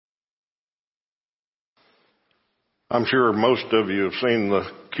I'm sure most of you have seen the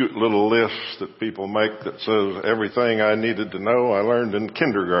cute little lists that people make that says everything I needed to know I learned in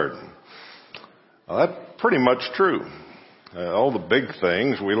kindergarten. Well, that's pretty much true. All the big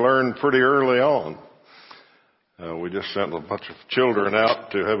things we learned pretty early on. We just sent a bunch of children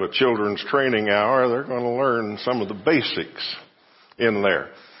out to have a children's training hour. They're going to learn some of the basics in there.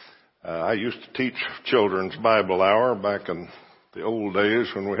 I used to teach children's Bible hour back in the old days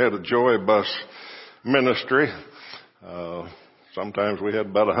when we had a Joy Bus ministry. Sometimes we had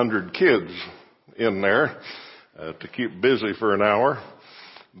about 100 kids in there to keep busy for an hour.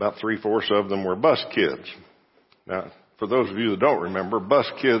 About 3/4 of them were bus kids. Now, for those of you that don't remember, bus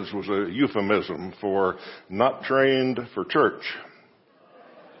kids was a euphemism for not trained for church.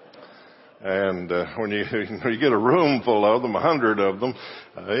 And when you get a room full of them, 100 of them,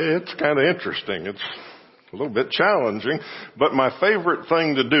 it's kind of interesting. It's a little bit challenging. But my favorite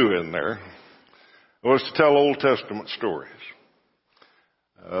thing to do in there was to tell Old Testament stories.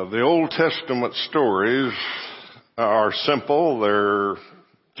 The Old Testament stories are simple. They're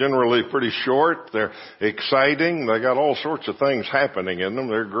generally pretty short. They're exciting. They got all sorts of things happening in them.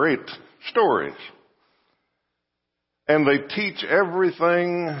 They're great stories. And they teach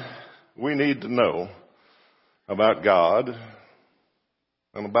everything we need to know about God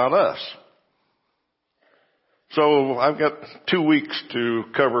and about us. So I've got 2 weeks to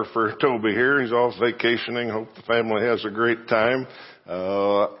cover for Toby here. He's off vacationing. Hope the family has a great time.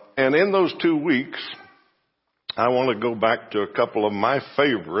 And in those 2 weeks, I want to go back to a couple of my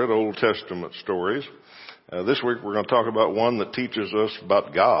favorite Old Testament stories. This week we're going to talk about one that teaches us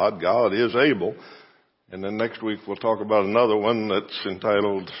about God. God is able. And then next week we'll talk about another one that's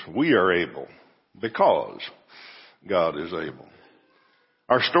entitled, We Are Able, because God is able.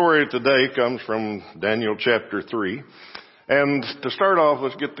 Our story today comes from Daniel chapter 3. And to start off,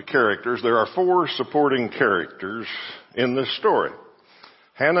 let's get the characters. There are 4 supporting characters in this story: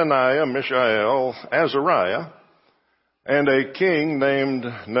 Hananiah, Mishael, Azariah, and a king named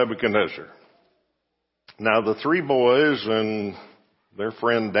Nebuchadnezzar. Now, the 3 boys and their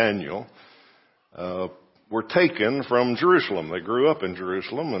friend Daniel were taken from Jerusalem. They grew up in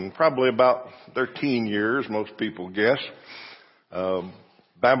Jerusalem, and probably about their teen years, most people guess,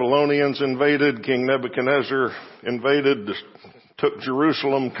 Babylonians invaded. King Nebuchadnezzar invaded, took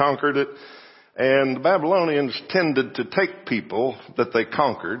Jerusalem, conquered it. And the Babylonians tended to take people that they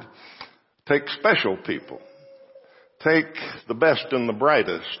conquered, take special people, take the best and the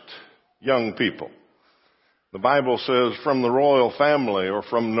brightest young people. The Bible says from the royal family or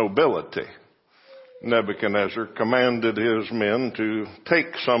from nobility. Nebuchadnezzar commanded his men to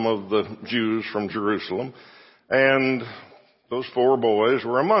take some of the Jews from Jerusalem, and those 4 boys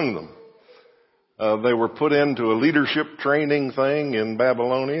were among them. They were put into a leadership training thing in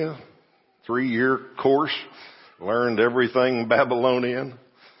Babylonia, 3-year course, learned everything Babylonian.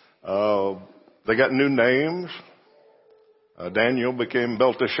 They got new names. Daniel became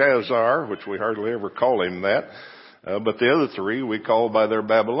Belteshazzar, which we hardly ever call him that. But the other 3 we call by their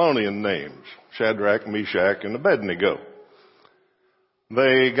Babylonian names, Shadrach, Meshach, and Abednego.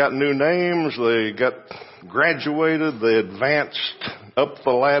 They got new names. They got graduated. They advanced up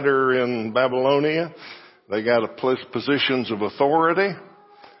the ladder in Babylonia. They got positions of authority.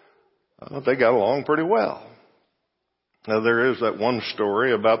 They got along pretty well. Now, there is that one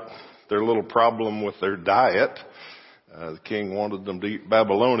story about their little problem with their diet. The king wanted them to eat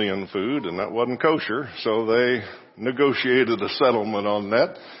Babylonian food, and that wasn't kosher, so they negotiated a settlement on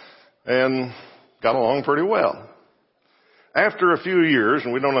that and got along pretty well. After a few years,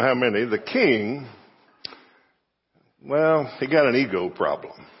 and we don't know how many, the king, well, he got an ego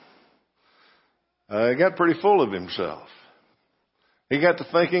problem. He got pretty full of himself. He got to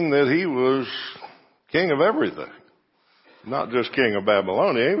thinking that he was king of everything. Not just king of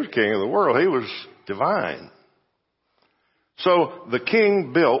Babylonia, he was king of the world. He was divine. So the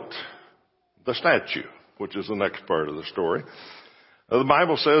king built the statue, which is the next part of the story. The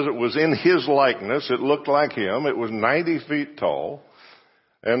Bible says it was in his likeness. It looked like him. It was 90 feet tall.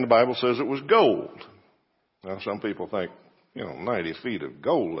 And the Bible says it was gold. Now, some people think, 90 feet of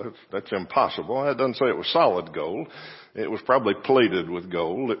gold, that's impossible. It doesn't say it was solid gold. It was probably plated with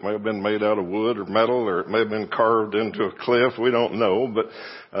gold. It may have been made out of wood or metal, or it may have been carved into a cliff. We don't know, but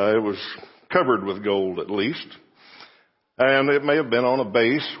it was covered with gold at least. And it may have been on a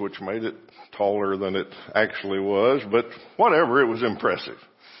base, which made it taller than it actually was, but whatever, it was impressive.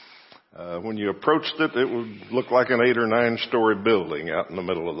 When you approached it, it would look like an 8 or 9 story building out in the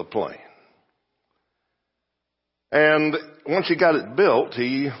middle of the plain. And once he got it built,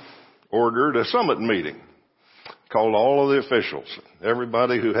 he ordered a summit meeting called all of the officials.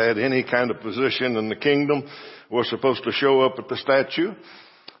 Everybody who had any kind of position in the kingdom was supposed to show up at the statue.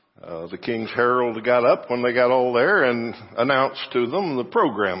 The king's herald got up when they got all there and announced to them the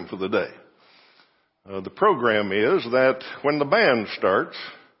program for the day. The program is that when the band starts,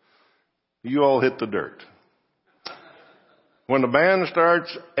 you all hit the dirt. When the band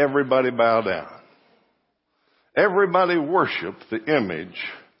starts, everybody bow down. Everybody worship the image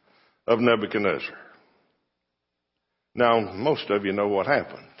of Nebuchadnezzar. Now, most of you know what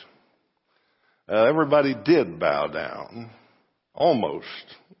happened. Everybody did bow down. Almost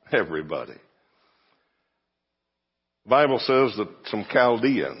everybody. The Bible says that some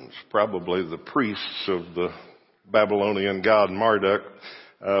Chaldeans, probably the priests of the Babylonian god Marduk,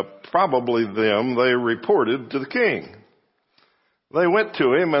 probably them, they reported to the king. They went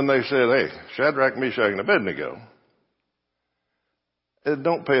to him and they said, hey, Shadrach, Meshach, and Abednego,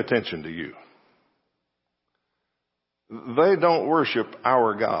 don't pay attention to you. They don't worship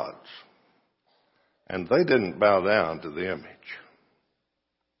our gods. And they didn't bow down to the image.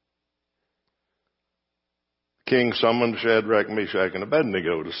 The king summoned Shadrach, Meshach, and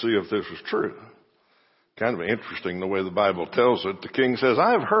Abednego to see if this was true. Kind of interesting the way the Bible tells it. The king says,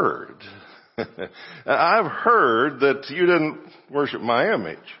 I've heard that you didn't worship my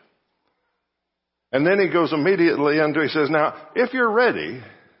image. And then he goes immediately into, he says, now, if you're ready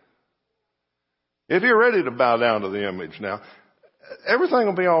to bow down to the image now, everything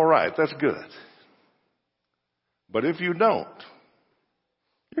will be all right. That's good. But if you don't,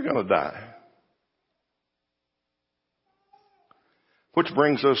 you're going to die. Which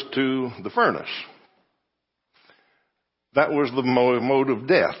brings us to the furnace. That was the mode of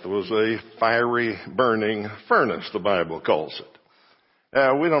death. It was a fiery, burning furnace, the Bible calls it.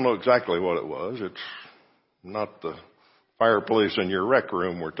 We don't know exactly what it was. It's not the fireplace in your rec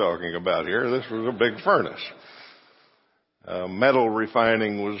room we're talking about here. This was a big furnace. Metal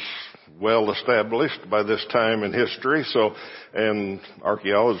refining was well established by this time in history, and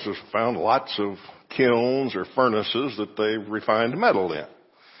archaeologists found lots of kilns or furnaces that they refined metal in.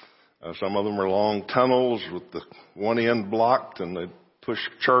 Some of them were long tunnels with the one end blocked, and they'd push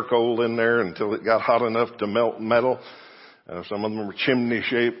charcoal in there until it got hot enough to melt metal. Some of them were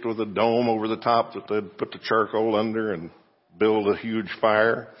chimney-shaped with a dome over the top that they'd put the charcoal under and build a huge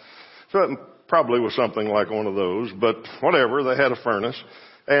fire. So it probably was something like one of those, but whatever, they had a furnace,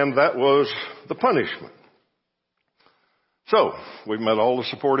 and that was the punishment. So, we've met all the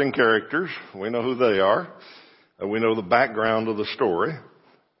supporting characters. We know who they are. We know the background of the story.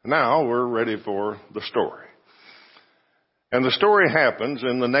 Now we're ready for the story. And the story happens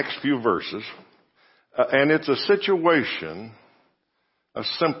in the next few verses, and it's a situation, a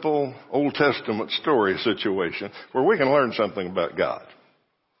simple Old Testament story situation, where we can learn something about God.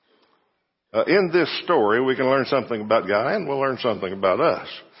 In this story, we can learn something about God, and we'll learn something about us.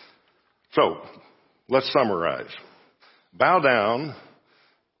 So, let's summarize. Bow down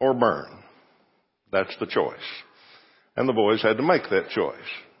or burn. That's the choice. And the boys had to make that choice.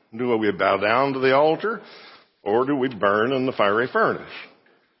 Do we bow down to the altar, or do we burn in the fiery furnace?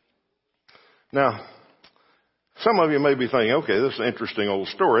 Now, some of you may be thinking, okay, this is an interesting old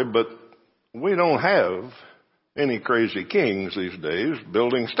story, but we don't have any crazy kings these days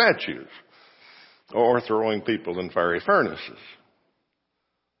building statues or throwing people in fiery furnaces.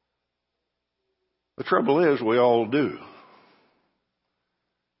 The trouble is, we all do.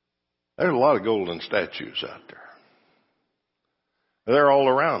 There's a lot of golden statues out there. They're all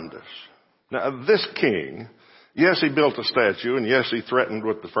around us. Now, this king, yes, he built a statue, and yes, he threatened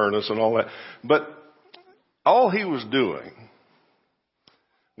with the furnace and all that, but all he was doing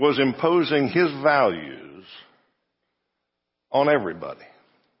was imposing his values on everybody.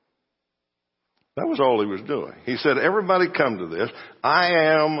 That was all he was doing. He said, everybody come to this. I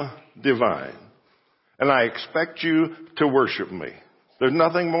am divine, and I expect you to worship me. There's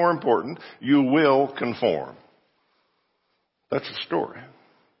nothing more important. You will conform. That's the story.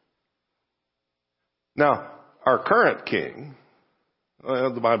 Now, our current king,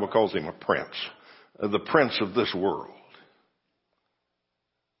 the Bible calls him a prince, the prince of this world.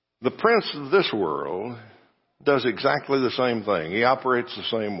 The prince of this world does exactly the same thing. He operates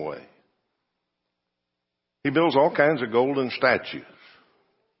the same way. He builds all kinds of golden statues,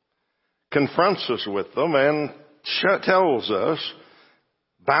 confronts us with them, and tells us,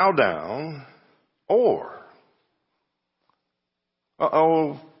 bow down, or,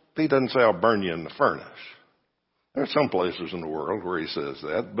 he doesn't say, I'll burn you in the furnace. There are some places in the world where he says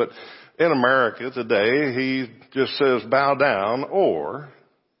that, but in America today, he just says, bow down, or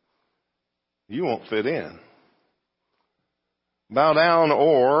you won't fit in. Bow down,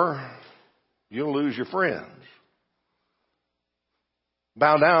 or you'll lose your friends.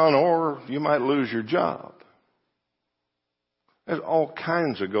 bow down, or you might lose your job. There's all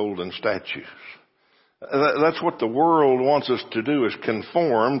kinds of golden statues. That's what the world wants us to do, is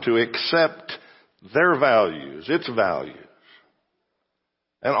conform, to accept their values, its values.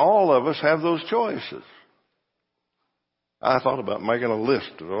 And all of us have those choices. I thought about making a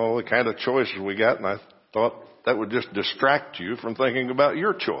list of all the kind of choices we got, and I thought that would just distract you from thinking about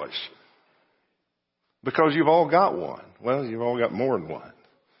your choice. Because you've all got one. Well, you've all got more than one.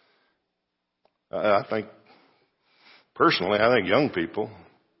 Personally, I think young people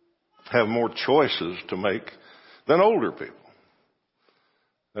have more choices to make than older people.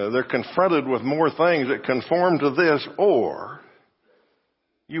 They're confronted with more things that conform to this, or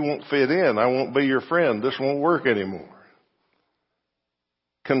you won't fit in. I won't be your friend. This won't work anymore.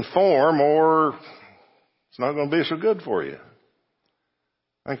 Conform, or it's not going to be so good for you.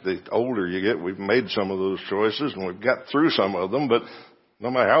 I think the older you get, we've made some of those choices and we've got through some of them, but no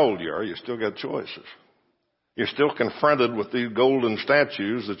matter how old you are, you still got choices. You're still confronted with these golden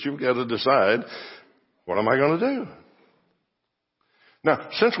statues that you've got to decide, what am I going to do? Now,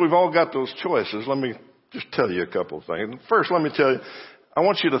 since we've all got those choices, let me just tell you a couple of things. First, let me tell you, I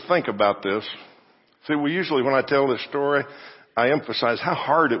want you to think about this. See, when I tell this story, I emphasize how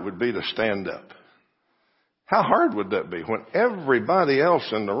hard it would be to stand up. How hard would that be when everybody else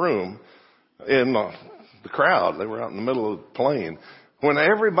in the room, in the crowd, they were out in the middle of the plain, when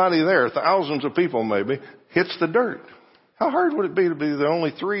everybody there, thousands of people maybe, hits the dirt? How hard would it be to be the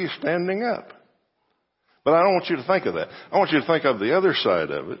only three standing up? But I don't want you to think of that. I want you to think of the other side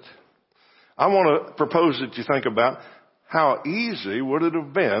of it. I want to propose that you think about how easy would it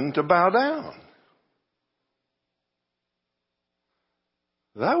have been to bow down.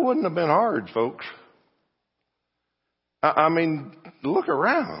 That wouldn't have been hard, folks. I mean, look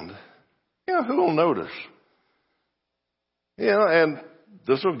around. Who will notice? And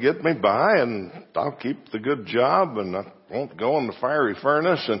this will get me by, and I'll keep the good job, and I won't go in the fiery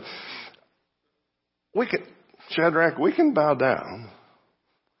furnace. And Shadrach, we can bow down.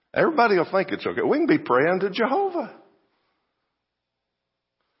 Everybody will think it's okay. We can be praying to Jehovah.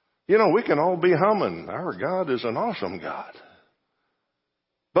 We can all be humming, our God is an awesome God.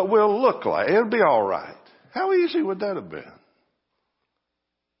 But we'll look like it'll be all right. How easy would that have been?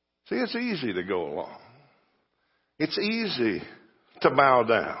 See, it's easy to go along. It's easy to bow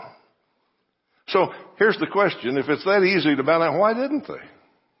down. So here's the question. If it's that easy to bow down, why didn't they?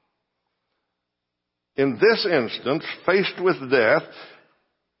 In this instance, faced with death,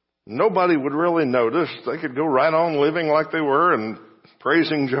 nobody would really notice. They could go right on living like they were and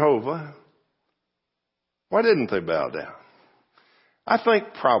praising Jehovah. Why didn't they bow down? I think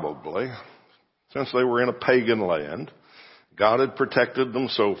probably, since they were in a pagan land, God had protected them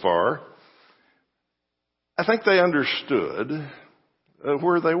so far. I think they understood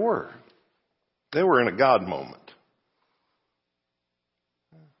where they were. They were in a God moment.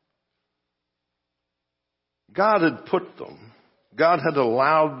 God had put them, God had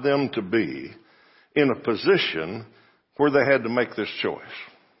allowed them to be in a position where they had to make this choice.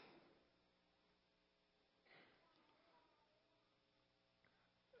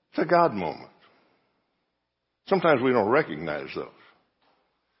 It's a God moment. Sometimes we don't recognize those.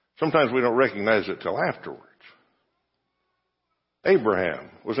 Sometimes we don't recognize it till afterwards. Abraham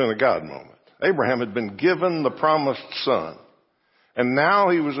was in a God moment. Abraham had been given the promised son. And now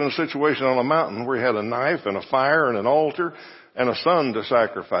he was in a situation on a mountain where he had a knife and a fire and an altar and a son to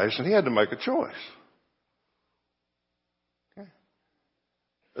sacrifice, and he had to make a choice. Okay.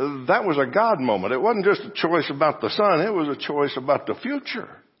 That was a God moment. It wasn't just a choice about the son. It was a choice about the future.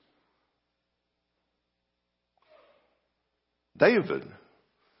 David,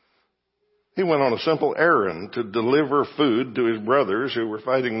 he went on a simple errand to deliver food to his brothers who were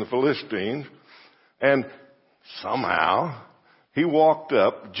fighting the Philistines, and somehow he walked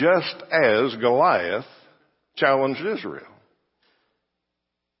up just as Goliath challenged Israel.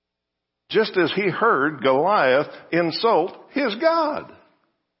 Just as he heard Goliath insult his God.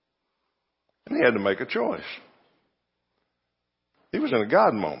 And he had to make a choice. He was in a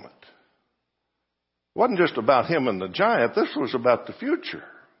God moment. It wasn't just about him and the giant. This was about the future.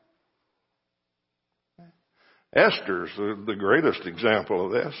 Esther's the greatest example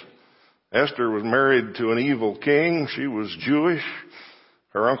of this. Esther was married to an evil king. She was Jewish.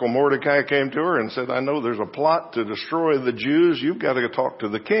 Her uncle Mordecai came to her and said, I know there's a plot to destroy the Jews. You've got to go talk to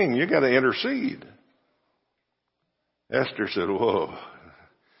the king. You've got to intercede. Esther said, whoa,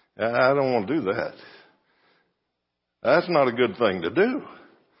 I don't want to do that. That's not a good thing to do.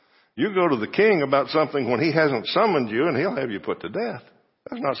 You go to the king about something when he hasn't summoned you and he'll have you put to death.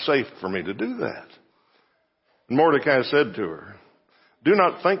 That's not safe for me to do that. And Mordecai said to her, Do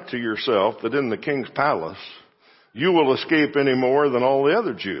not think to yourself that in the king's palace you will escape any more than all the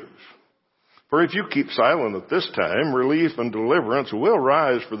other Jews. For if you keep silent at this time, relief and deliverance will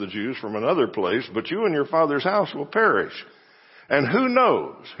rise for the Jews from another place, but you and your father's house will perish. And who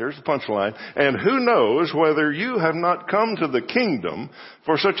knows, here's the punchline, and who knows whether you have not come to the kingdom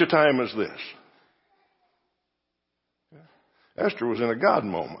for such a time as this? Esther was in a God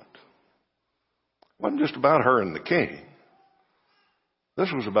moment. It wasn't just about her and the king.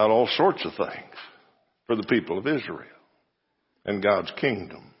 This was about all sorts of things for the people of Israel and God's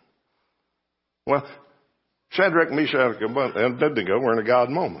kingdom. Well, Shadrach, Meshach, and Abednego were in a God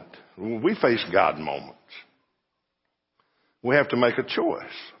moment. We face God moments. We have to make a choice.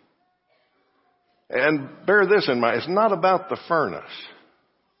 And bear this in mind, it's not about the furnace.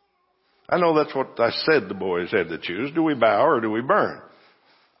 I know that's what I said the boys had to choose. Do we bow or do we burn?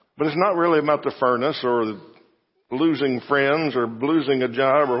 But it's not really about the furnace or losing friends or losing a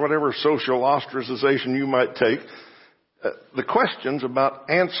job or whatever social ostracization you might take. The question's about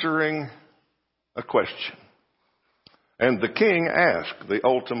answering a question. And the king asked the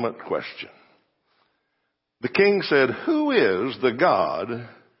ultimate question. The king said, who is the God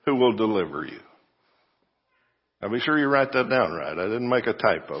who will deliver you? Now be sure you write that down right. I didn't make a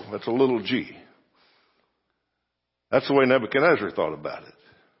typo. That's a little g. That's the way Nebuchadnezzar thought about it.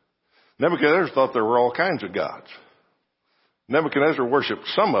 Nebuchadnezzar thought there were all kinds of gods. Nebuchadnezzar worshiped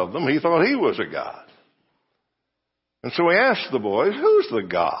some of them. He thought he was a god. And so he asked the boys, who's the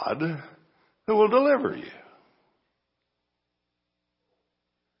God who will deliver you?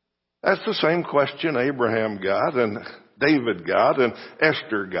 That's the same question Abraham got and David got and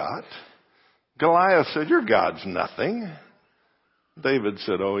Esther got. Goliath said, your God's nothing. David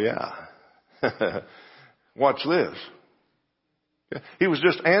said, oh yeah. Watch this. He was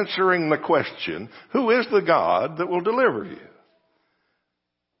just answering the question, who is the God that will deliver you?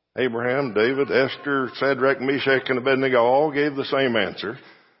 Abraham, David, Esther, Shadrach, Meshach, and Abednego all gave the same answer.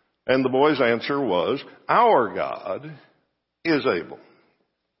 And the boy's answer was, our God is able.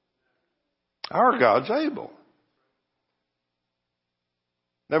 Our God's able.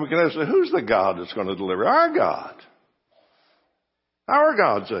 Nebuchadnezzar said, who's the God that's going to deliver? Our God. Our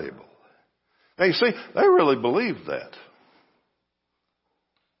God's able. Now you see, they really believed that.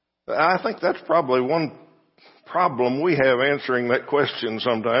 I think that's probably one problem we have answering that question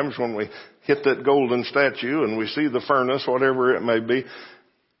sometimes when we hit that golden statue and we see the furnace, whatever it may be.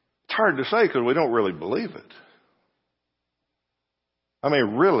 It's hard to say because we don't really believe it. I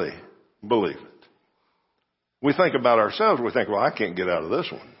mean, really believe it. We think about ourselves, we think, well, I can't get out of this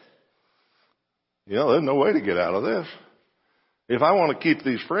one. You know, there's no way to get out of this. If I want to keep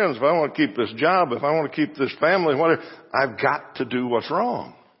these friends, if I want to keep this job, if I want to keep this family, whatever, I've got to do what's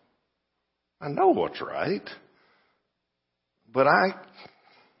wrong. I know what's right. But I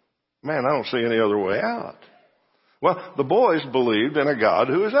don't see any other way out. Well, the boys believed in a God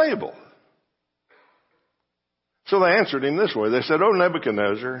who is able. So they answered him this way. They said, oh,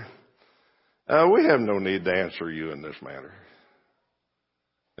 Nebuchadnezzar, we have no need to answer you in this matter.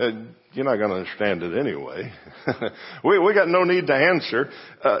 You're not going to understand it anyway. we got no need to answer.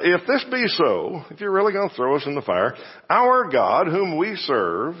 If this be so, if you're really going to throw us in the fire, our God whom we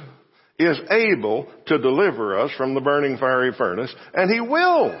serve is able to deliver us from the burning fiery furnace, and he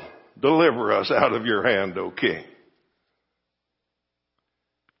will deliver us out of your hand, O king.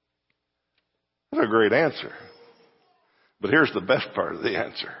 That's a great answer. But here's the best part of the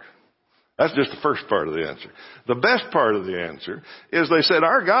answer. That's just the first part of the answer. The best part of the answer is they said,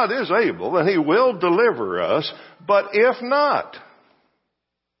 our God is able and he will deliver us, but if not,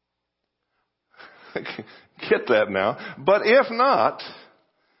 get that now, but if not,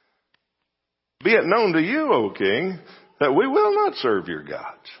 be it known to you, O king, that we will not serve your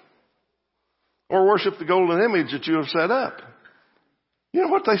gods or worship the golden image that you have set up. You know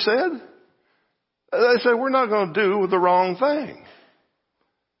what they said? They said, we're not going to do the wrong thing.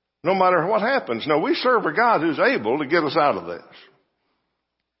 No matter what happens. No, we serve a God who's able to get us out of this.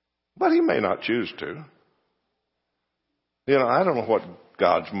 But he may not choose to. You know, I don't know what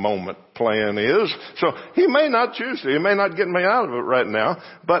God's moment plan is. So he may not choose to. He may not get me out of it right now.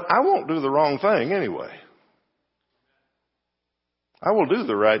 But I won't do the wrong thing anyway. I will do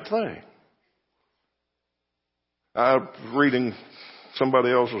the right thing. I was reading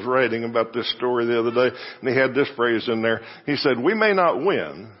somebody else was writing about this story the other day, and he had this phrase in there. He said, we may not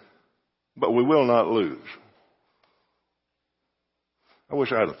win, but we will not lose. I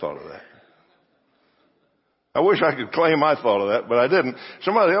wish I had thought of that. I wish I could claim I thought of that, but I didn't.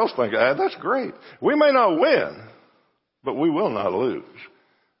 Somebody else think, that's great. We may not win, but we will not lose.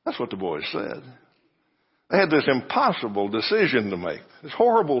 That's what the boys said. They had this impossible decision to make, this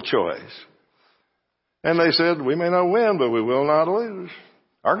horrible choice. And they said, we may not win, but we will not lose.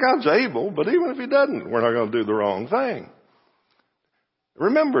 Our God's able, but even if he doesn't, we're not going to do the wrong thing.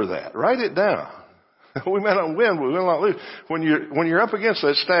 Remember that. Write it down. We may not win, but we will not lose. When you're up against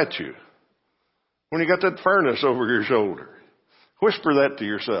that statue, when you got that furnace over your shoulder, whisper that to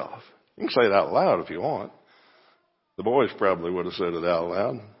yourself. You can say it out loud if you want. The boys probably would have said it out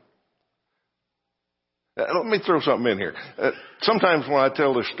loud. Let me throw something in here. Sometimes when I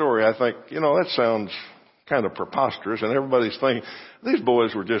tell this story, I think, that sounds kind of preposterous, and everybody's thinking, these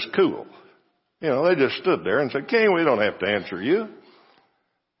boys were just cool. They just stood there and said, King, we don't have to answer you.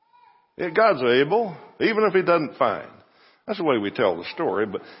 Yeah, God's able, even if he doesn't find. That's the way we tell the story,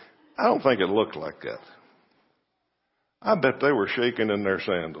 but I don't think it looked like that. I bet they were shaking in their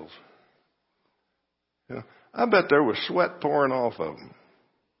sandals. I bet there was sweat pouring off of them.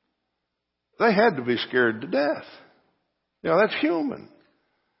 They had to be scared to death. That's human.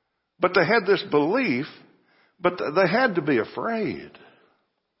 But they had this belief, but they had to be afraid.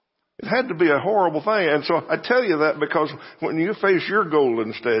 It had to be a horrible thing. And so I tell you that because when you face your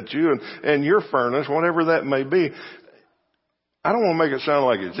golden statue and your furnace, whatever that may be, I don't want to make it sound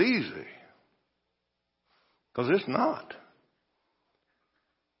like it's easy. Because it's not.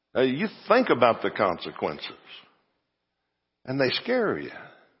 You think about the consequences. And they scare you.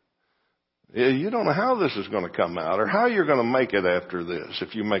 You don't know how this is going to come out or how you're going to make it after this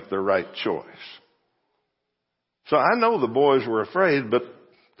if you make the right choice. So I know the boys were afraid, but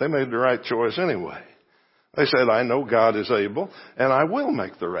they made the right choice anyway. They said, I know God is able, and I will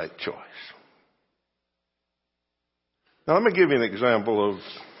make the right choice. Now let me give you an example of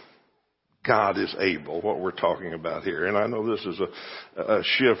God is able, what we're talking about here. And I know this is a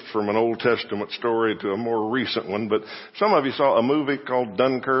shift from an Old Testament story to a more recent one, but some of you saw a movie called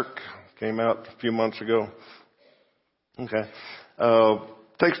Dunkirk. Came out a few months ago. Okay.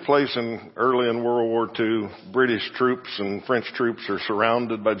 Takes place early in World War II. British troops and French troops are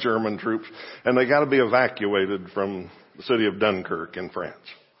surrounded by German troops, and they got to be evacuated from the city of Dunkirk in France.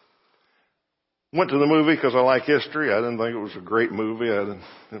 Went to the movie because I like history. I didn't think it was a great movie.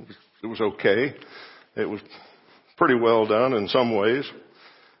 It was okay. It was pretty well done in some ways.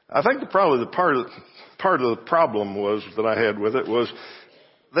 I think probably the part of the problem was that I had with it was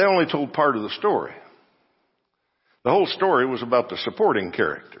they only told part of the story. The whole story was about the supporting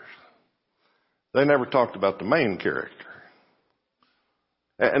characters. They never talked about the main character.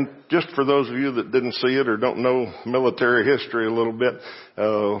 And just for those of you that didn't see it or don't know military history a little bit,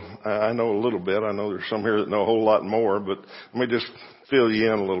 I know a little bit. I know there's some here that know a whole lot more, but let me just fill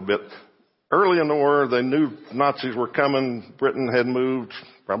you in a little bit. Early in the war, they knew Nazis were coming. Britain had moved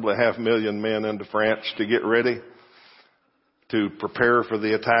probably 500,000 men into France to get ready, to prepare for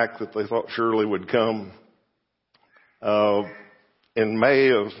the attack that they thought surely would come. In May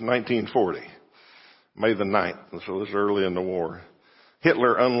of 1940, May the 9th, so this is early in the war,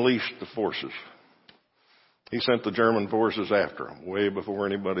 Hitler unleashed the forces. He sent the German forces after him way before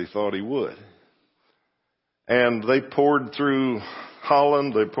anybody thought he would. And they poured through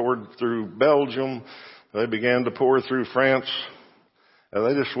Holland, they poured through Belgium, they began to pour through France, and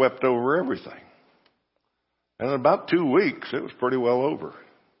they just swept over everything. And in about 2 weeks, it was pretty well over.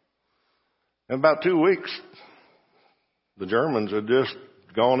 In about 2 weeks, the Germans had just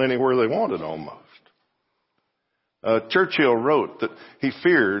gone anywhere they wanted almost. Churchill wrote that he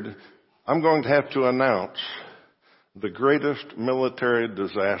feared, I'm going to have to announce the greatest military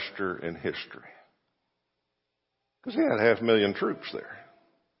disaster in history. Because he had 500,000 troops there.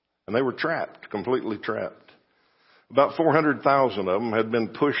 And they were trapped, completely trapped. About 400,000 of them had been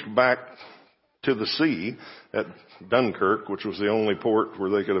pushed back to the sea at Dunkirk, which was the only port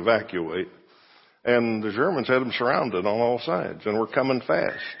where they could evacuate. And the Germans had them surrounded on all sides and were coming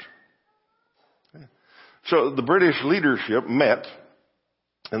fast. So the British leadership met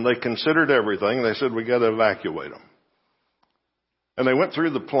and they considered everything. They said, we got to evacuate them. And they went through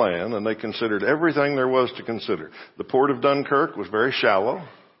the plan and they considered everything there was to consider. The port of Dunkirk was very shallow,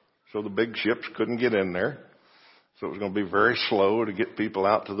 so the big ships couldn't get in there. So it was going to be very slow to get people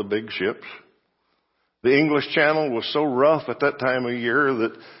out to the big ships. The English Channel was so rough at that time of year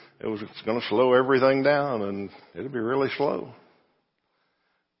that it's going to slow everything down, and it'll be really slow.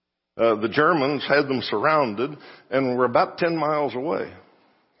 The Germans had them surrounded and were about 10 miles away.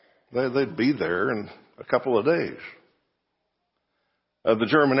 They'd be there in a couple of days. The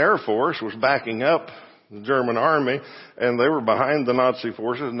German Air Force was backing up the German army, and they were behind the Nazi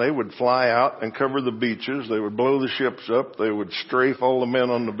forces, and they would fly out and cover the beaches. They would blow the ships up. They would strafe all the men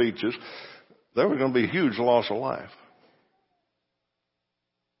on the beaches. There was going to be a huge loss of life.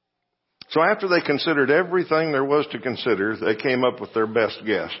 So after they considered everything there was to consider, they came up with their best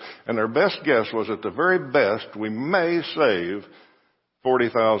guess. And their best guess was, at the very best, we may save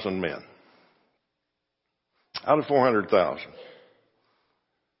 40,000 men out of 400,000.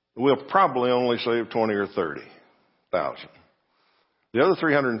 We'll probably only save 20 or 30,000. The other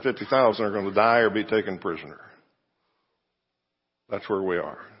 350,000 are going to die or be taken prisoner. That's where we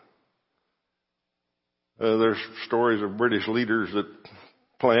are. There's stories of British leaders that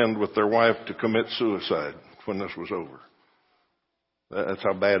planned with their wife to commit suicide when this was over. That's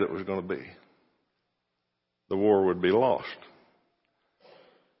how bad it was going to be. The war would be lost.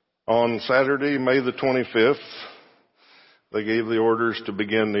 On Saturday, May the 25th, they gave the orders to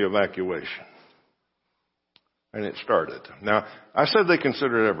begin the evacuation. And it started. Now, I said they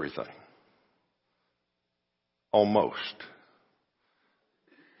considered everything. Almost.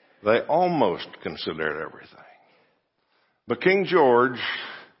 They almost considered everything. But King George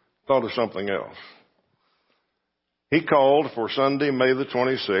thought of something else. He called for Sunday, May the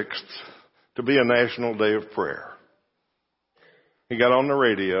 26th, to be a national day of prayer. He got on the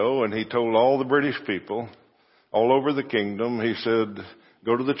radio and he told all the British people all over the kingdom, he said,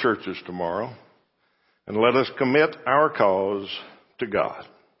 go to the churches tomorrow and let us commit our cause to God.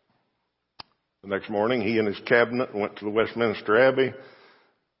 The next morning, he and his cabinet went to the Westminster Abbey.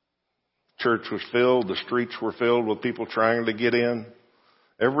 Church was filled. The streets were filled with people trying to get in.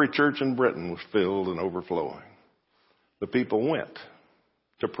 Every church in Britain was filled and overflowing. The people went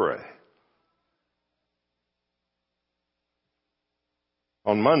to pray.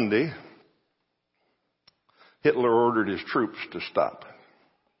 On Monday, Hitler ordered his troops to stop.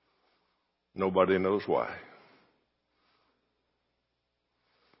 Nobody knows why.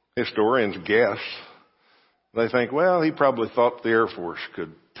 Historians guess. They think, well, he probably thought the Air Force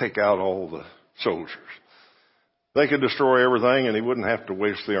could take out all the soldiers. They could destroy everything and he wouldn't have to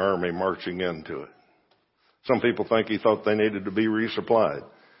waste the army marching into it. Some people think he thought they needed to be resupplied.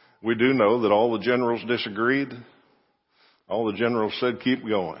 We do know that all the generals disagreed. All the generals said, keep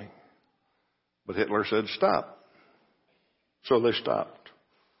going. But Hitler said, stop. So they stopped.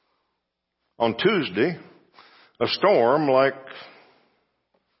 On Tuesday, a storm like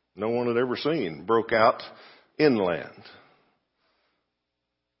no one had ever seen broke out inland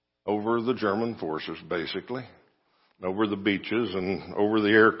over the German forces, basically, over the beaches and over the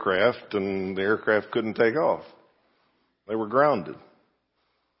aircraft, and the aircraft couldn't take off. They were grounded.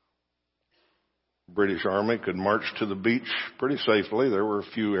 The British Army could march to the beach pretty safely. There were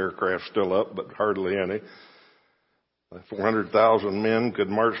a few aircraft still up, but hardly any. 400,000 men could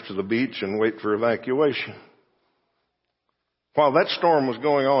march to the beach and wait for evacuation. While that storm was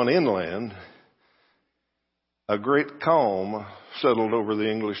going on inland, a great calm settled over the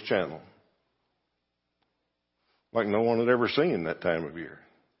English Channel, like no one had ever seen that time of year.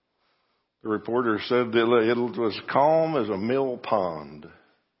 The reporter said that it was calm as a mill pond.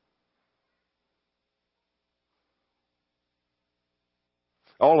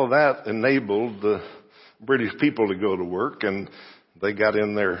 All of that enabled the British people to go to work, and they got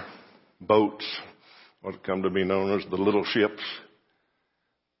in their boats, what had come to be known as the little ships.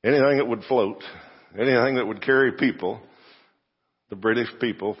 Anything that would float, anything that would carry people, the British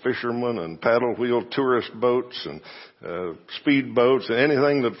people, fishermen and paddle wheel tourist boats and speed boats,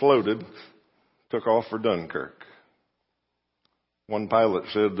 anything that floated, took off for Dunkirk. One pilot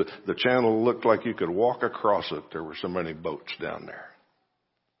said that the channel looked like you could walk across it. There were so many boats down there.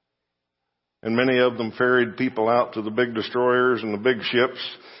 And many of them ferried people out to the big destroyers and the big ships,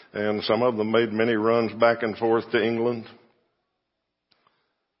 and some of them made many runs back and forth to England.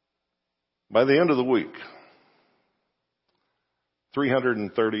 By the end of the week,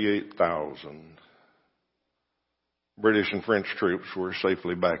 338,000 British and French troops were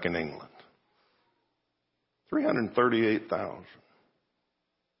safely back in England. 338,000.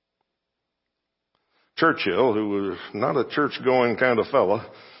 Churchill, who was not a church-going kind of fella,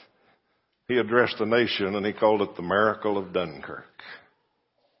 he addressed the nation and he called it the miracle of Dunkirk.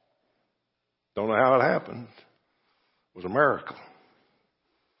 Don't know how it happened. It was a miracle.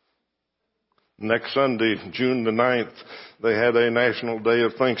 Next Sunday, June the 9th, they had a national day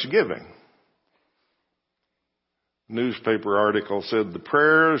of thanksgiving. Newspaper article said the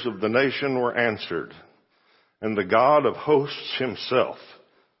prayers of the nation were answered, and the God of hosts himself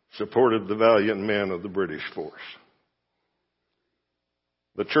supported the valiant men of the British force.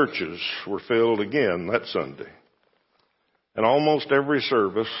 The churches were filled again that Sunday. And almost every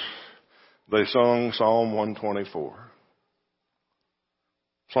service, they sung Psalm 124.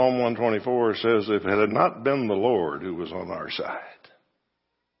 Psalm 124 says, if it had not been the Lord who was on our side.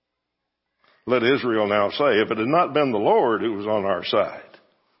 Let Israel now say, if it had not been the Lord who was on our side,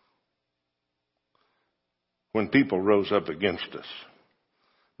 when people rose up against us.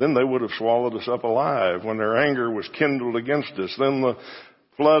 Then they would have swallowed us up alive. When their anger was kindled against us, then the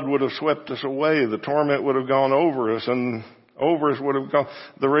flood would have swept us away. The torment would have gone over us, and over us would have gone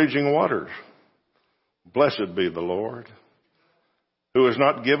the raging waters. Blessed be the Lord, who has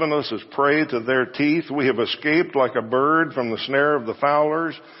not given us as prey to their teeth. We have escaped like a bird from the snare of the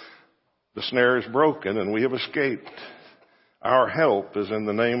fowlers. The snare is broken, and we have escaped. Our help is in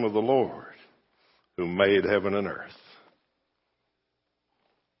the name of the Lord, who made heaven and earth.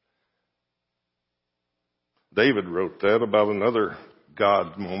 David wrote that about another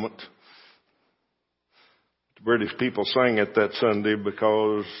God moment. The British people sang it that Sunday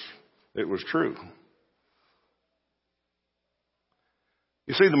because it was true.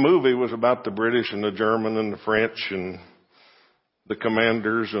 You see, the movie was about the British and the German and the French and the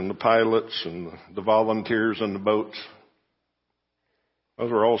commanders and the pilots and the volunteers and the boats.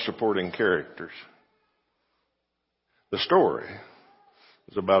 Those were all supporting characters. The story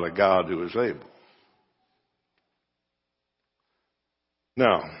is about a God who is able.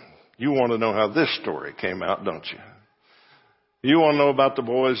 Now, you want to know how this story came out, don't you? You want to know about the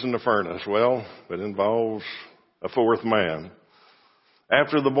boys in the furnace. Well, it involves a fourth man.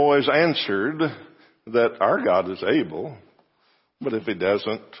 After the boys answered that our God is able, but if he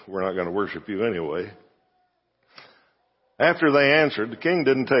doesn't, we're not going to worship you anyway. After they answered, the king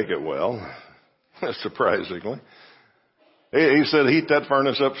didn't take it well, surprisingly. He said, heat that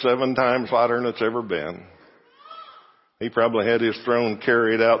furnace up 7 times hotter than it's ever been. He probably had his throne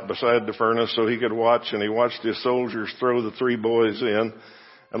carried out beside the furnace so he could watch, and he watched his soldiers throw the 3 boys in.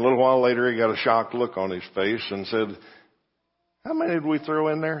 And a little while later, he got a shocked look on his face and said, how many did we throw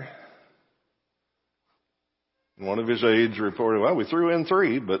in there? And one of his aides reported, well, we threw in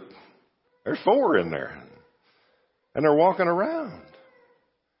 3, but there's 4 in there. And they're walking around.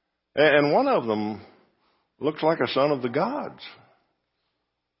 And one of them looks like a son of the gods.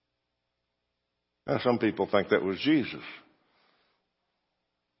 Now, some people think that was Jesus.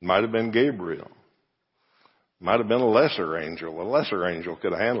 Might have been Gabriel. Might have been a lesser angel. A lesser angel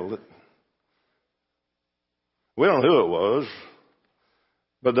could have handled it. We don't know who it was,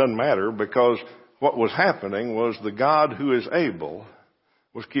 but it doesn't matter, because what was happening was the God who is able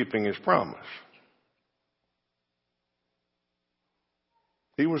was keeping his promise.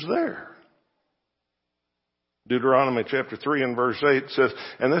 He was there. Deuteronomy chapter 3 and verse 8 says,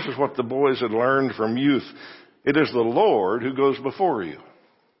 and this is what the boys had learned from youth. It is the Lord who goes before you.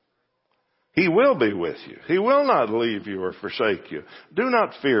 He will be with you. He will not leave you or forsake you. Do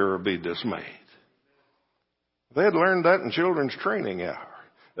not fear or be dismayed. They had learned that in children's training hour.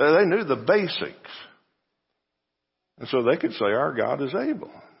 They knew the basics. And so they could say, our God is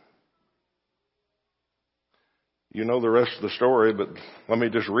able. You know the rest of the story, but let me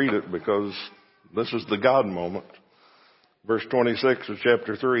just read it because this is the God moment. Verse 26 of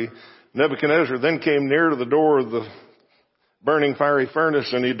chapter 3. Nebuchadnezzar then came near to the door of the burning fiery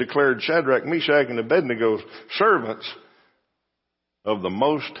furnace, and he declared, Shadrach, Meshach, and Abednego, servants of the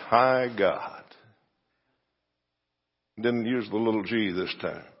Most High God. He didn't use the little g this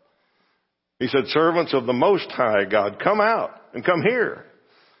time. He said, servants of the Most High God, come out and come here.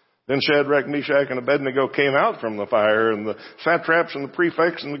 Then Shadrach, Meshach, and Abednego came out from the fire, and the satraps and the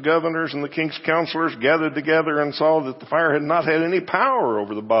prefects and the governors and the king's counselors gathered together and saw that the fire had not had any power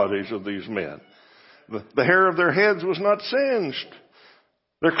over the bodies of these men. The hair of their heads was not singed.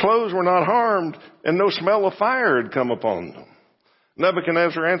 Their clothes were not harmed, and no smell of fire had come upon them.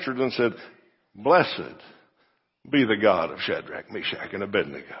 Nebuchadnezzar answered and said, blessed be the God of Shadrach, Meshach, and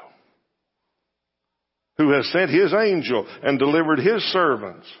Abednego, who has sent his angel and delivered his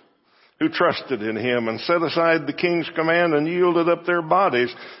servants who trusted in him and set aside the king's command and yielded up their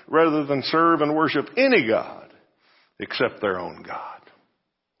bodies rather than serve and worship any god except their own God.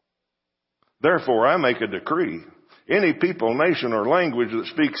 Therefore, I make a decree. Any people, nation, or language that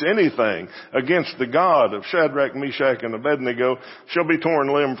speaks anything against the God of Shadrach, Meshach, and Abednego shall be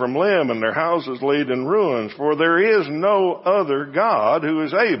torn limb from limb and their houses laid in ruins. For there is no other God who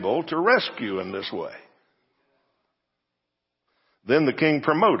is able to rescue in this way. Then the king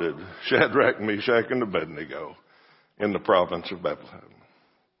promoted Shadrach, Meshach, and Abednego in the province of Bethlehem.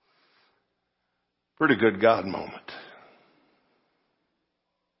 Pretty good God moment.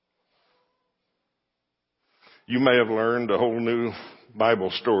 You may have learned a whole new Bible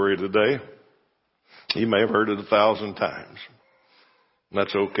story today. You may have heard it 1,000 times. And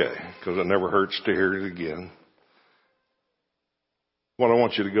that's okay, because it never hurts to hear it again. What I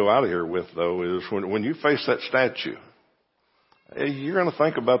want you to go out of here with, though, is when you face that statue, you're going to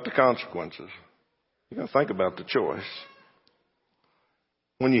think about the consequences. You're going to think about the choice.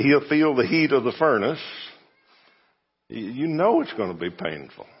 When you feel the heat of the furnace, You know it's going to be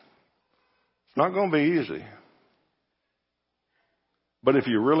painful. It's not going to be easy. But if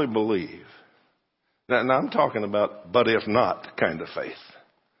you really believe, now I'm talking about but if not kind of faith.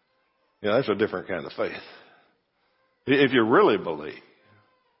 Yeah, that's a different kind of faith. If you really believe,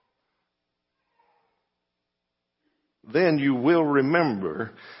 then you will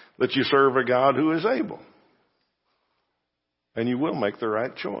remember that you serve a God who is able. And you will make the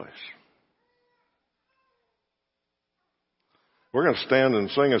right choice. We're going to stand and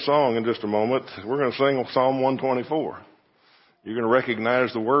sing a song in just a moment. We're going to sing Psalm 124. You're going to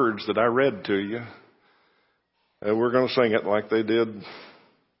recognize the words that I read to you. And we're going to sing it like they did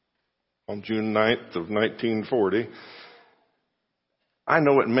on June 9th of 1940. I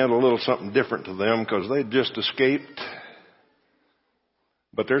know it meant a little something different to them because they just escaped.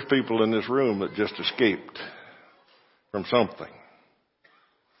 But there's people in this room that just escaped from something.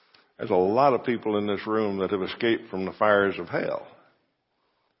 There's a lot of people in this room that have escaped from the fires of hell.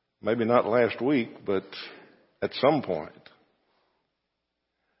 Maybe not last week, but at some point.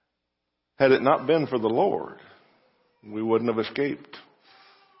 Had it not been for the Lord, we wouldn't have escaped.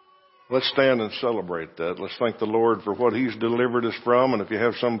 Let's stand and celebrate that. Let's thank the Lord for what He's delivered us from. And if you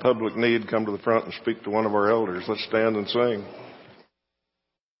have some public need, come to the front and speak to one of our elders. Let's stand and sing.